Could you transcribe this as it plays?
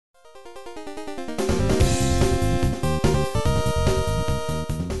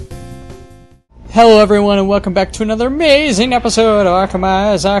Hello everyone and welcome back to another amazing episode of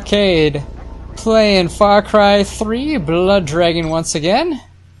Arcemise Arcade. Playing Far Cry 3 Blood Dragon once again.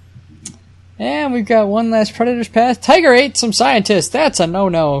 And we've got one last Predator's Pass. Tiger ate some scientists. That's a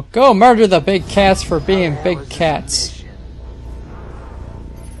no-no. Go murder the big cats for being big cats.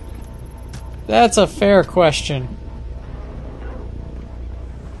 That's a fair question.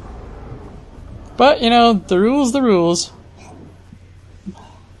 But, you know, the rules, the rules.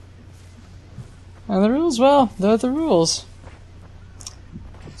 And the rules, well, they're the rules.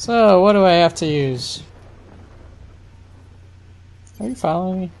 So, what do I have to use? Are you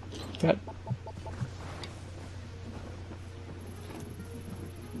following me? Good.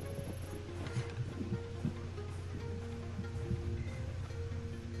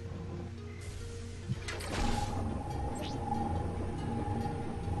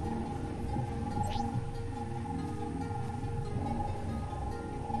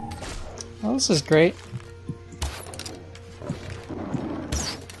 Well, this is great.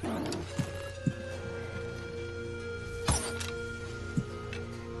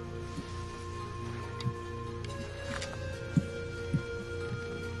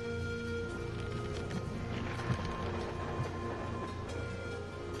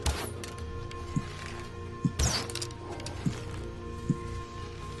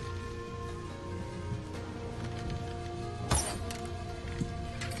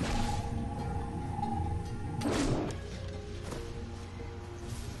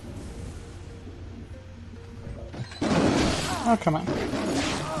 Oh, come on.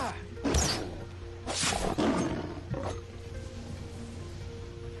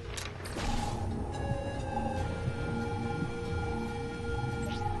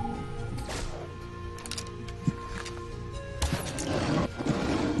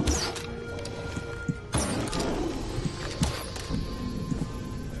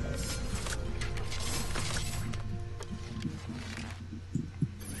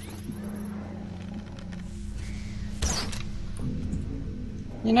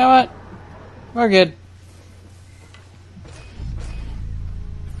 You know what? We're good.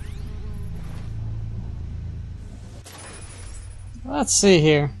 Let's see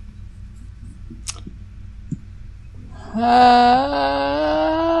here.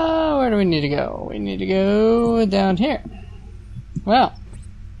 Where do we need to go? We need to go down here. Well,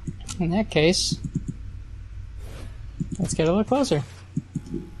 in that case, let's get a little closer.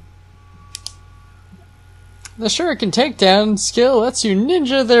 The shuriken takedown skill lets you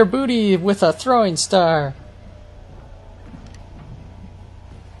ninja their booty with a throwing star.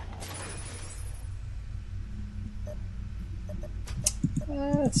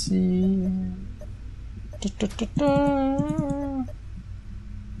 Let's see.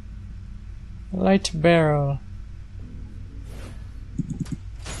 Light barrel.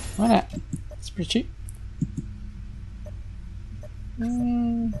 Why not? It's pretty cheap.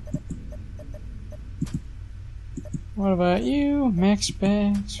 What about you? Max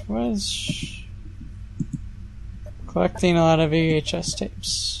bags was collecting a lot of VHS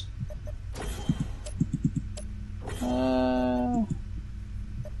tapes.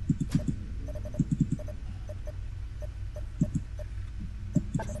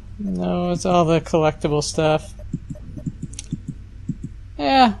 No, it's all the collectible stuff.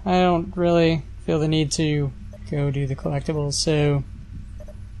 Yeah, I don't really feel the need to go do the collectibles, so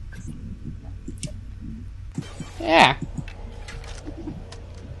yeah.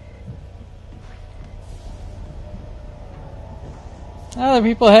 Other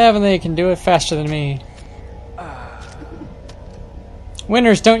people have and they can do it faster than me.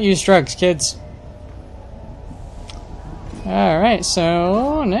 Winners don't use drugs, kids. Alright,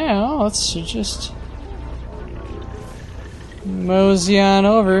 so now let's just mosey on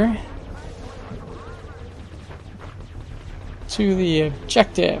over to the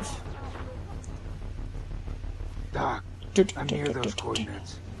objective. Doc, I'm near those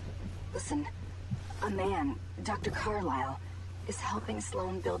coordinates. Listen, a man, Dr. Carlisle, is helping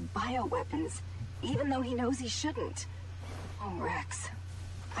Sloan build bioweapons, even though he knows he shouldn't. Oh, Rex,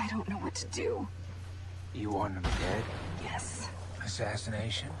 I don't know what to do. You want him dead? Yes.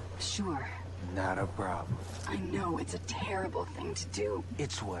 Assassination? Sure. Not a problem. I know it's a terrible thing to do.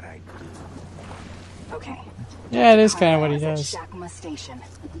 It's what I do. Okay. Yeah, it is kind of what he does. Shakma Station,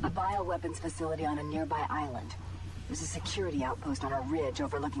 a bioweapons facility on a nearby island. There's a security outpost on a ridge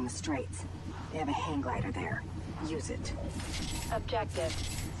overlooking the straits. They have a hang glider there. Use it. Objective: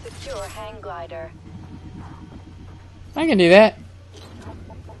 secure hang glider. I can do that.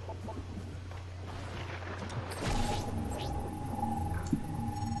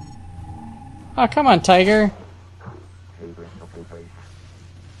 Oh, come on, Tiger.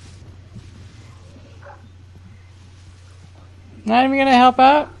 Not even gonna help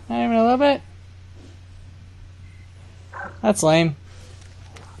out? Not even a little bit? That's lame.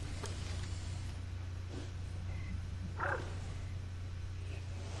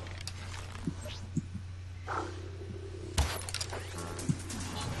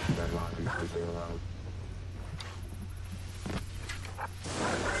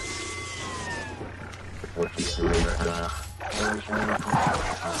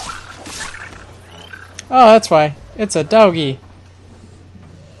 Oh, that's why. It's a doggy.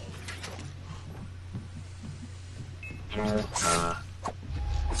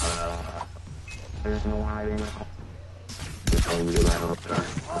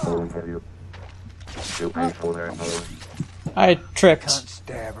 I tripped. Cunt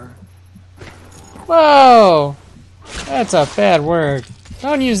stabber. Whoa! That's a bad word.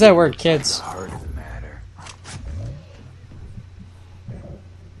 Don't use that word, kids. The heart of the matter.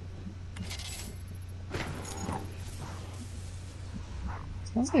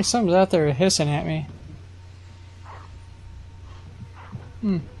 Sounds like something's out there hissing at me.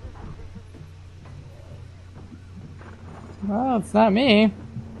 Well, it's not me.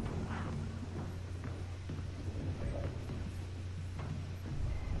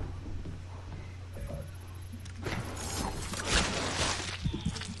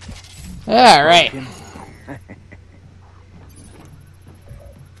 Alright.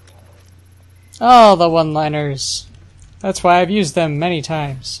 Oh, the one-liners. That's why I've used them many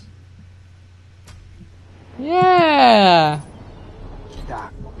times. Yeah!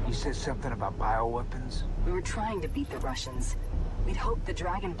 Doc, you said something about bioweapons? We were trying to beat the Russians. We'd hoped the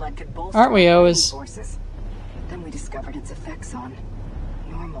dragon blood could bolster Aren't we our always? forces. Then we discovered its effects on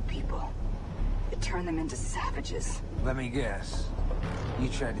normal people. It turned them into savages. Let me guess. You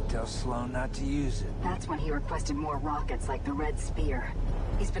tried to tell Sloan not to use it. That's when he requested more rockets like the Red Spear.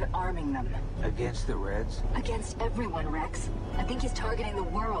 He's been arming them. Against the Reds? Against everyone, Rex. I think he's targeting the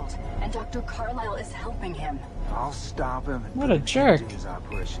world, and Dr. Carlisle is helping him. I'll stop him and What put a an end jerk. to his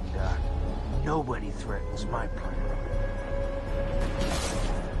operation, Doc. Nobody threatens my plan.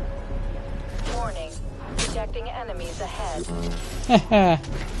 Warning. Detecting enemies ahead. Haha.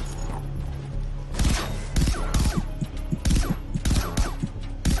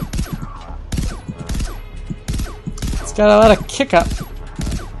 It's got a lot of kick up.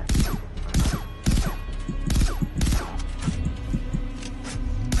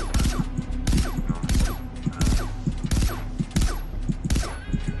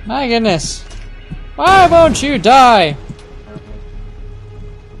 My goodness. Why won't you die?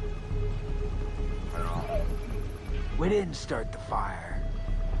 We didn't start the fire.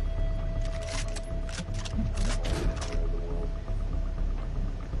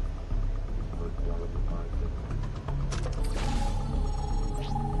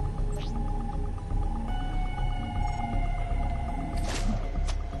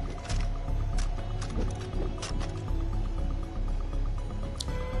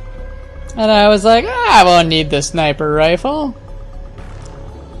 And I was like, I won't need the sniper rifle.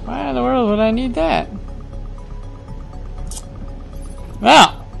 Why in the world would I need that?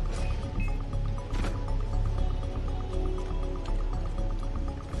 Well.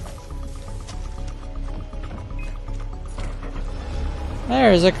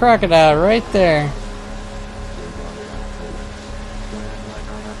 There's a crocodile right there.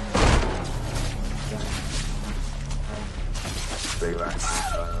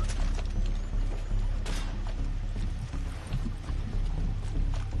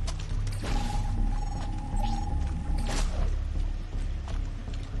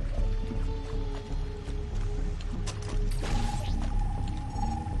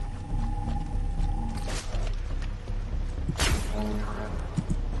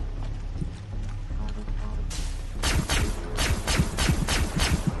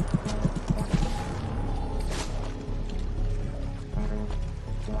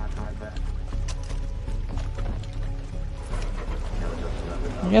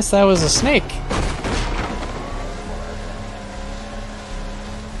 I guess that was a snake.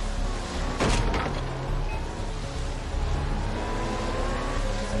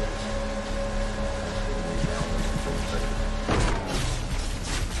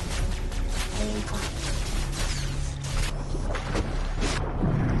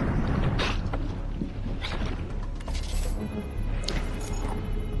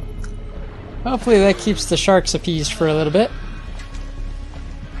 Hopefully that keeps the sharks appeased for a little bit.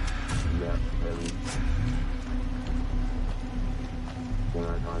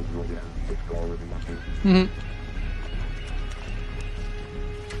 Mm-hmm.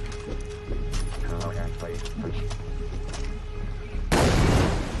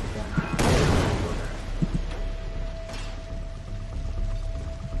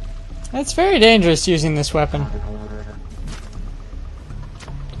 It's very dangerous using this weapon.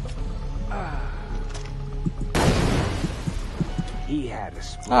 He had a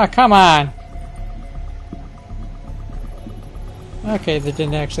split. Oh, come on. Okay, that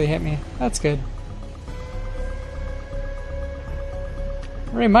didn't actually hit me. That's good.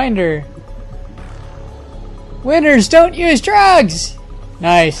 Reminder. Winners don't use drugs!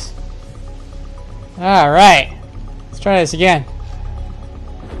 Nice. Alright. Let's try this again.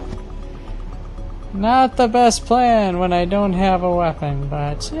 Not the best plan when I don't have a weapon,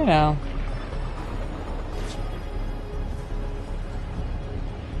 but, you know.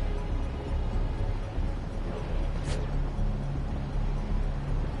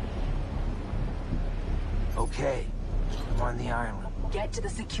 Okay, I'm on the island. Get to the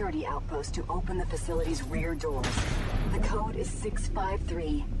security outpost to open the facility's rear doors. The code is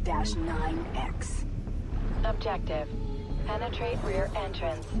 653-9X. Objective. Penetrate rear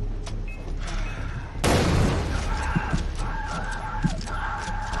entrance.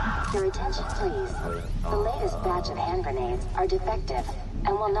 Your attention, please. The latest batch of hand grenades are defective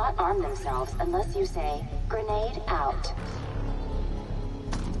and will not arm themselves unless you say, "Grenade out."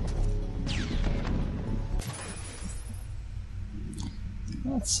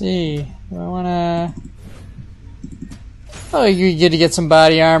 Let's see. Do I wanna... Oh, you get to get some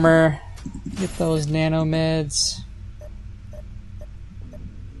body armor. Get those nano meds.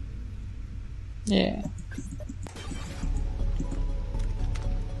 Yeah.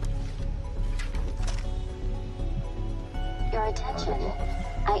 Your attention.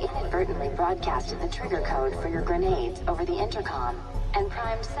 I inadvertently broadcasted the trigger code for your grenades over the intercom and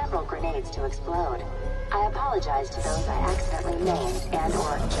primed several grenades to explode. I apologize to those I accidentally maimed and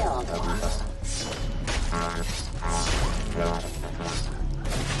or killed.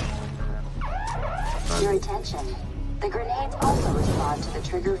 Your attention. The grenades also respond to the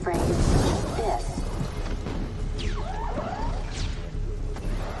trigger phrase, "Eat this."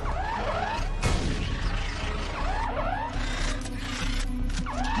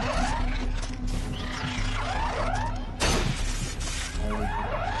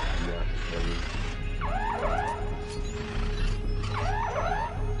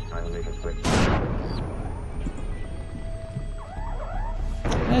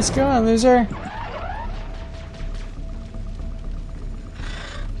 Nice going, loser.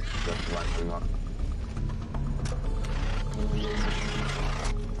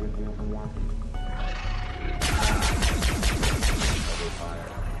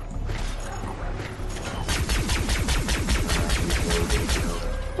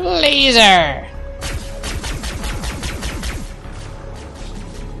 Laser!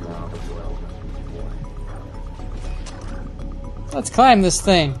 Let's climb this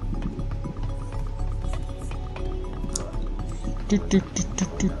thing. Do, do, do, do,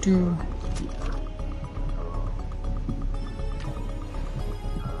 do, do.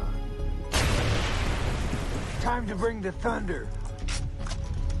 Time to bring the thunder.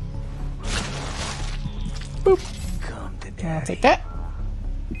 Boop. Come to I'll daddy. take that.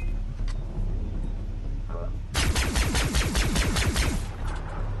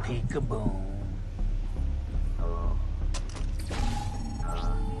 Peek-a-boom.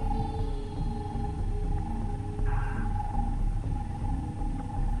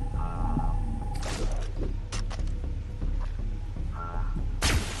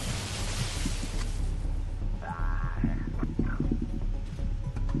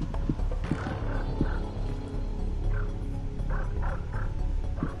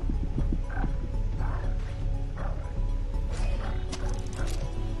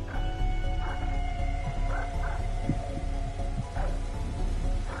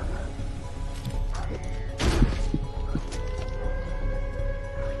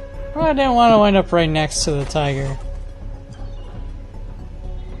 Well, I didn't want to wind up right next to the tiger.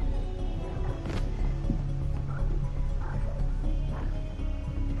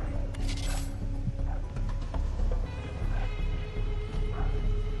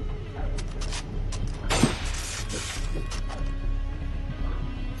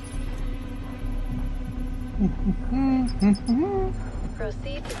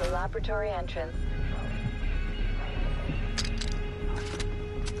 Proceed to the laboratory entrance.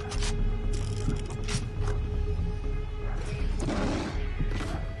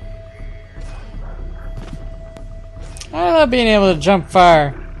 I love being able to jump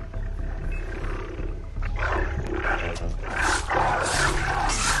far.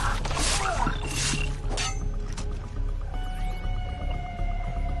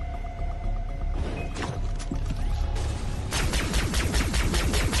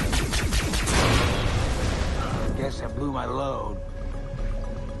 Guess I blew my load.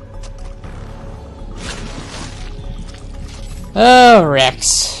 Oh,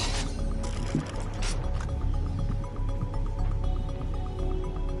 Rex.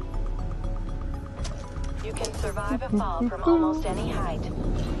 You can survive a fall from almost any height.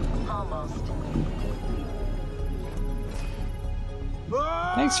 Almost.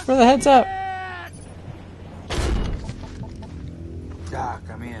 Thanks for the heads up. Doc,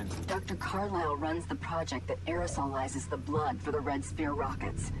 I'm in. Dr. Carlisle runs the project that aerosolizes the blood for the Red Spear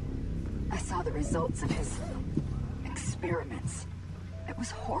rockets. I saw the results of his experiments. It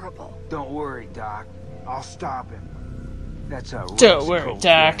was horrible. Don't worry, Doc. I'll stop him. That's a Don't worry, Colt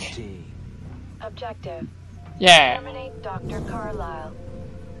Doc. guarantee. Objective. Yeah. Terminate Dr. Carlisle.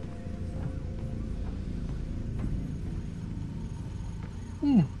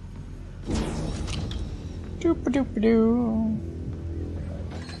 Doop-a-doop-a-doo.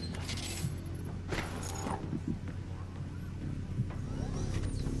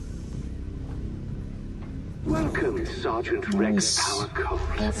 Welcome, Sergeant Rex Power Colt,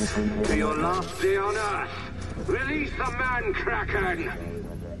 to your last day on Earth. Release the Man-Kraken!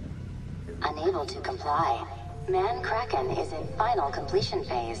 Unable to comply. Man-Kraken is in final completion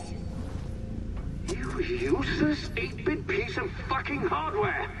phase. You useless 8-bit piece of fucking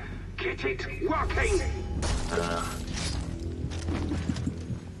hardware! Get it working!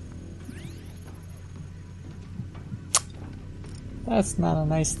 That's not a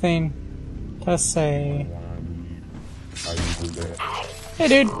nice thing to say. Hey,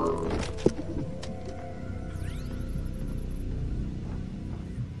 dude.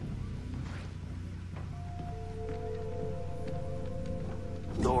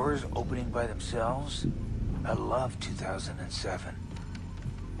 Doors opening by themselves? I love 2007.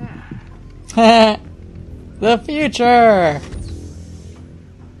 The future.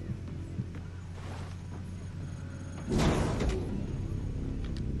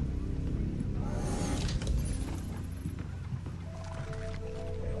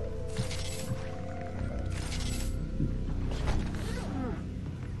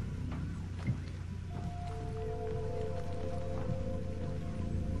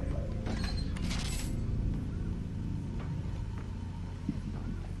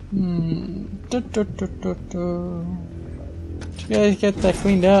 Did you guys get that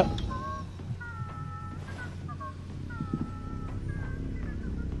cleaned up?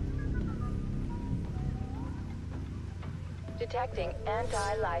 Detecting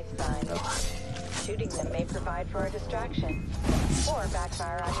anti-life signs. Shooting them may provide for a distraction, or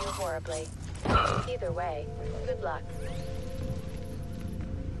backfire on you horribly. Either way, good luck.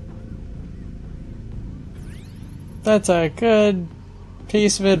 That's a good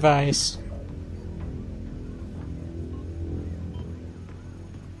piece of advice.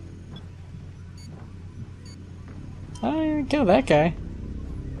 I didn't even kill that guy.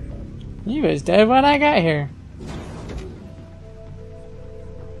 He was dead when I got here.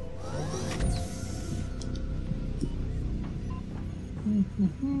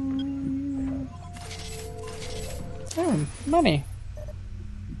 Oh, money.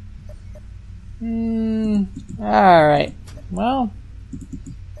 Alright. Well.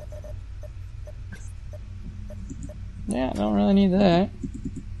 Yeah, don't really need that.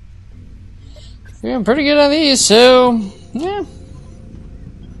 Feeling pretty good on these, so yeah.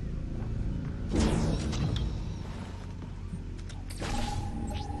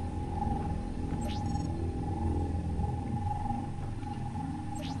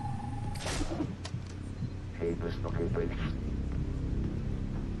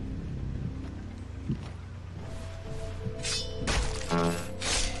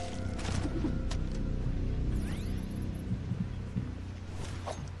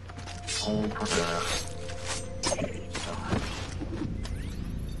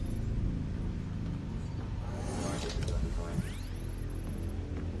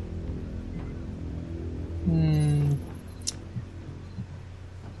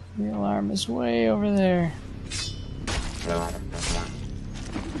 The alarm is way over there.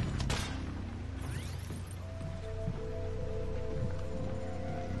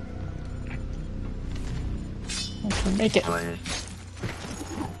 I can make it.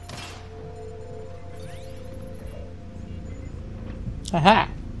 Aha!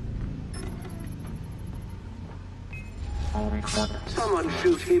 Someone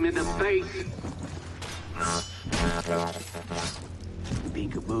shoot him in the face!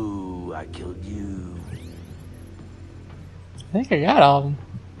 Peekaboo, I killed you. I think I got all of them.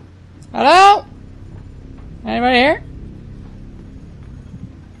 Hello? Anybody here?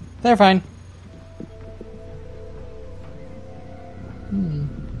 They're fine.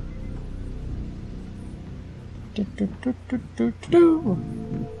 Do, do, do, do, do, do.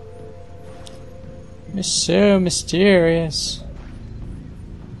 It's so mysterious.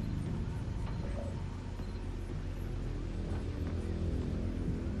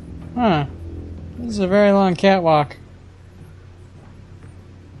 Huh. This is a very long catwalk.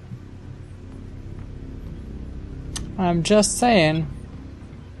 I'm just saying.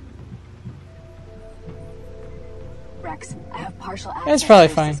 Rex, I have partial access It's probably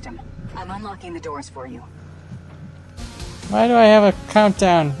to your fine. system. I'm unlocking the doors for you. Why do I have a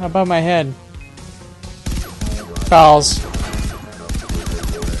countdown above my head? Balls.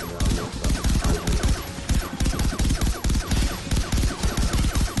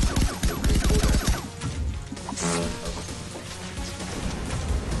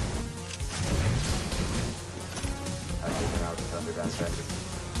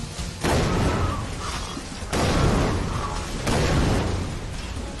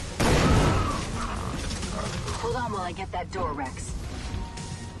 Hold on while I get that door, Rex.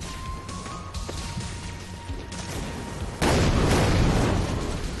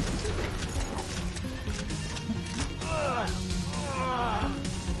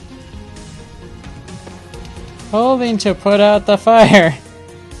 Holding to put out the fire.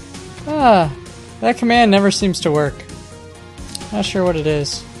 Ah, that command never seems to work. Not sure what it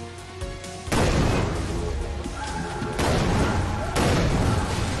is.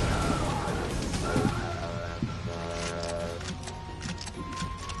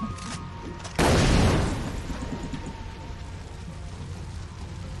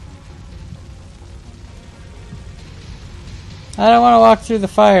 I don't want to walk through the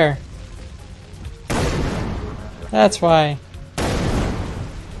fire. That's why.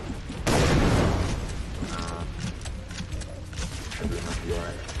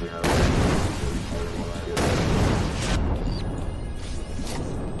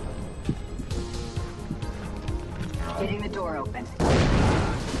 Getting the door open.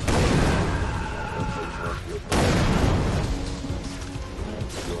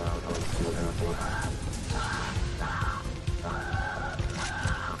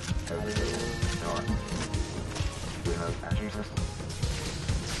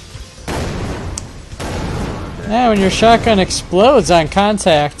 Yeah, when your shotgun explodes on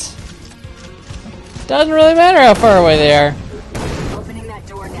contact, doesn't really matter how far away they are. Opening that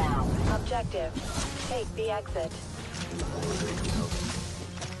door now. Objective. Take the exit.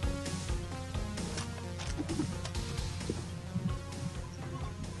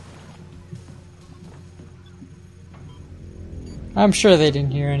 I'm sure they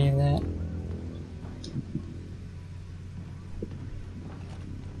didn't hear any of that.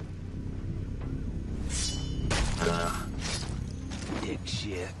 Dick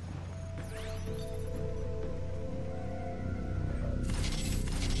shit.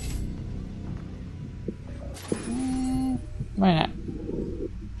 Why not?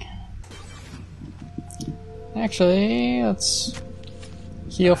 Actually, let's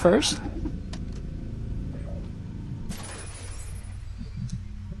heal first.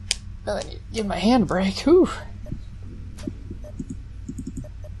 Oh, I need to give my hand a break. Whew.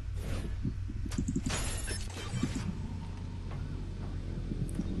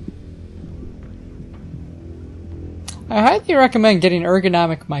 I highly recommend getting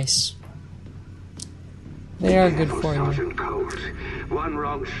ergonomic mice. They are good for you. Sergeant Colt, one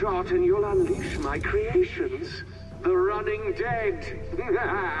wrong shot and you'll unleash my creations. The running dead.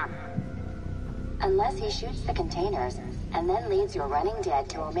 Unless he shoots the containers and then leads your running dead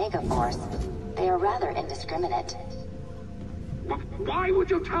to Omega Force, they are rather indiscriminate. Why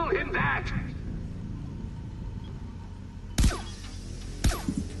would you tell him that?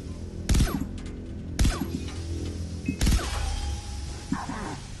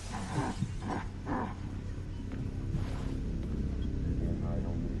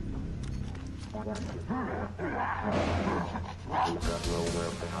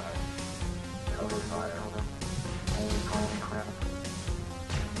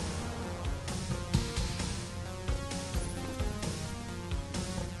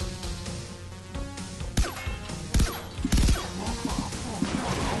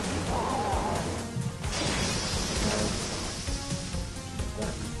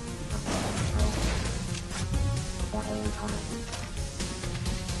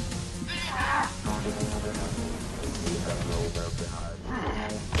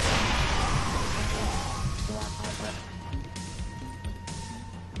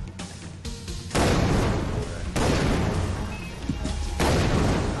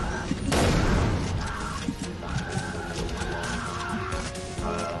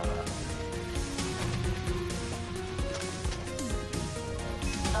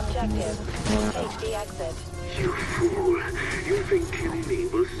 Objective. Take the exit. You fool. You think killing me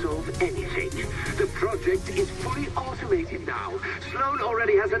will solve anything? The project is fully automated now. Sloan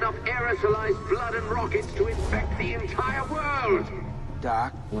already has enough aerosolized blood and rockets to infect the entire world.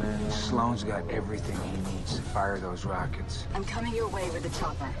 Doc, Sloan's got everything he needs to fire those rockets. I'm coming your way with the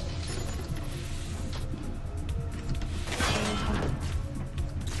chopper.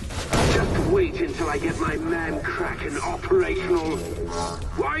 Just wait until I get my man Kraken operational.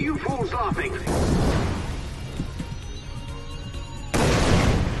 Why are you fools laughing?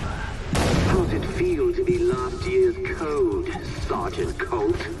 How's it feel to be last year's code, Sergeant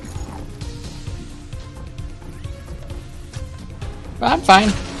Colt? But I'm fine.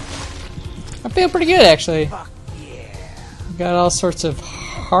 I feel pretty good, actually. Fuck yeah. Got all sorts of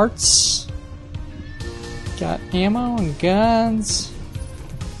hearts. Got ammo and guns.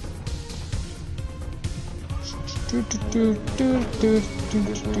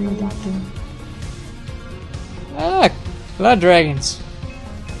 Ah, blood dragons.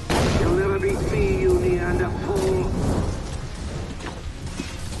 You'll never beat me, you Neanderthal.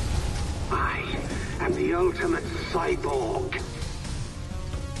 I am the ultimate cyborg.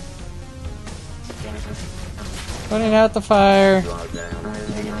 Putting out the fire.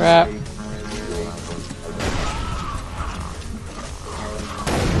 Crap.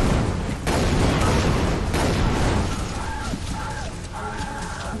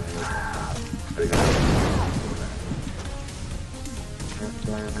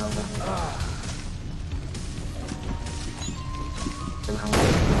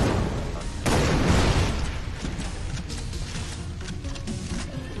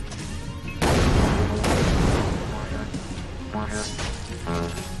 I'm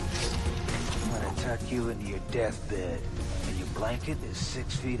gonna tuck you into your deathbed, and your blanket is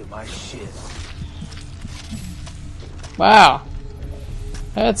 6 feet of my shit. Wow.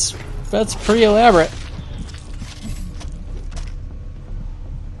 That's pretty elaborate.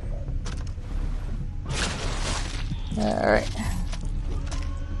 Alright.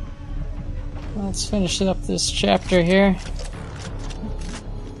 Let's finish up this chapter here.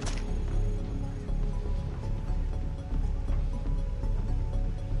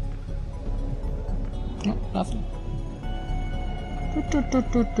 Oh, nothing.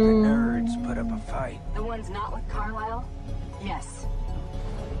 Nerds put up a fight. The ones not with Carlisle? Yes.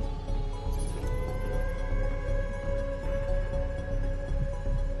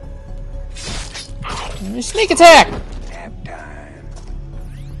 Sneak attack! Nap time.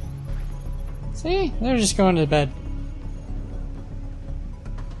 See? They're just going to bed.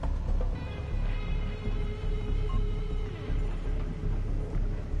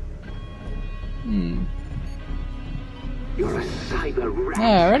 You're a cyber rat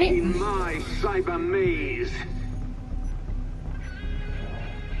Yeah, ready? in my cyber maze.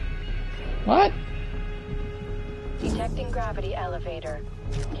 What? Detecting gravity elevator.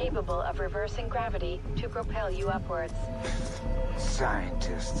 Capable of reversing gravity to propel you upwards.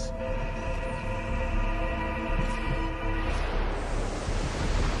 Scientists.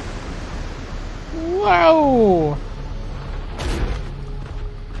 Whoa!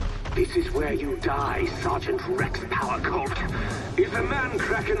 This is where you die, Sergeant Rex Power Colt. Is the man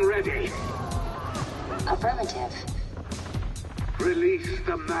Kraken ready? Affirmative. Release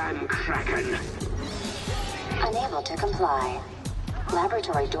the man Kraken. Unable to comply.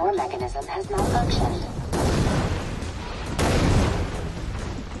 Laboratory door mechanism has malfunctioned.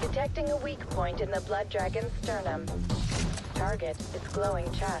 Detecting a weak point in the blood dragon's sternum. Target its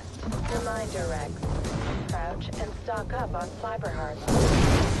glowing chest. Reminder, Rex. Crouch and stock up on fiber hearts.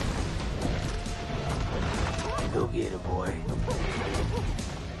 Go get it, boy.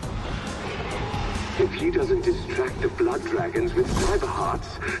 If he doesn't distract the blood dragons with cyber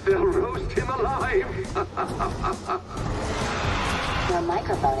hearts, they'll roast him alive. Your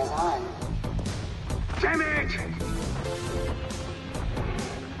microphone is on. Damn it!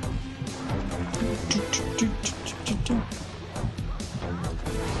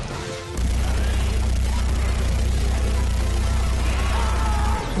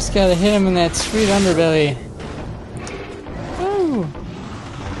 Just gotta hit him in that sweet underbelly. Woo!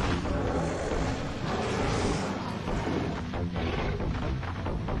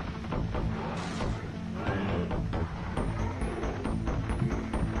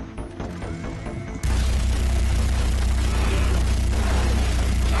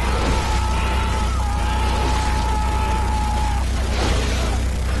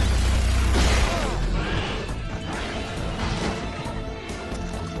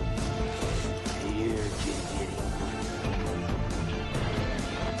 You're getting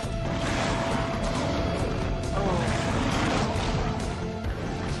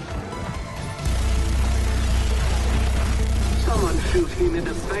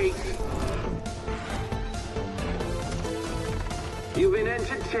to the face. You've been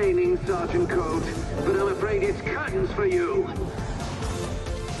entertaining, Sergeant Colt, but I'm afraid it's curtains for you.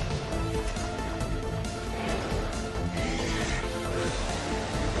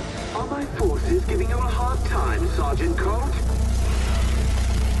 Are my forces giving you a hard time, Sergeant Colt?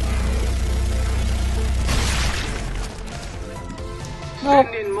 Nope.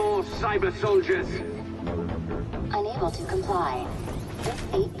 Send in more cyber soldiers. Unable to comply. This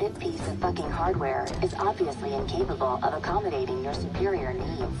 8-bit piece of fucking hardware is obviously incapable of accommodating your superior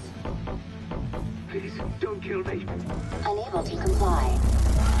needs. Please, don't kill me. Unable to comply.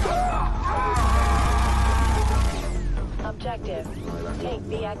 Objective. Take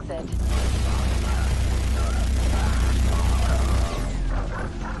the exit.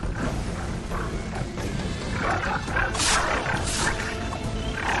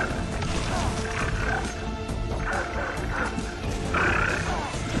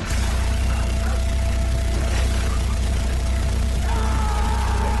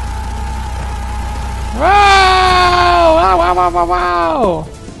 Wow! Wow, wow, wow, wow, wow!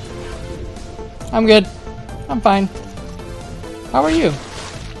 I'm good. I'm fine. How are you?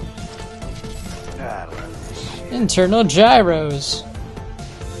 I love this shit. Internal gyros.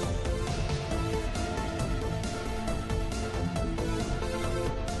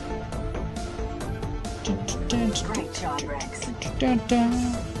 Great job, Rex.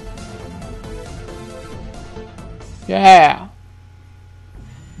 Yeah.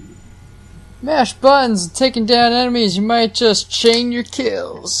 Mash buttons and taking down enemies, you might just chain your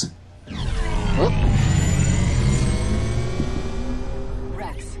kills. Whoop.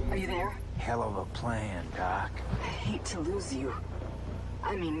 Rex, are you there? Hell of a plan, Doc. I hate to lose you.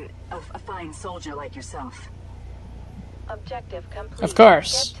 I mean, a fine soldier like yourself. Objective complete. Of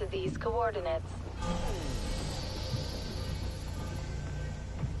course. Get to these coordinates.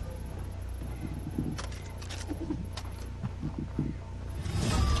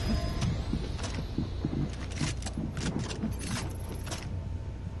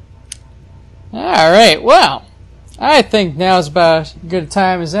 Alright, well, I think now's about as good a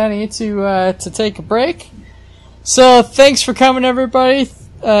time as any to take a break. So, thanks for coming, everybody,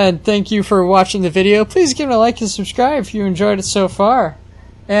 and thank you for watching the video. Please give it a like and subscribe if you enjoyed it so far.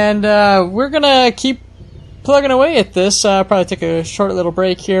 And we're gonna keep plugging away at this. Probably take a short little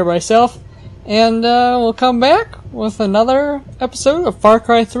break here myself. And we'll come back with another episode of Far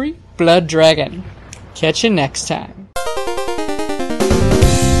Cry 3 Blood Dragon. Catch you next time.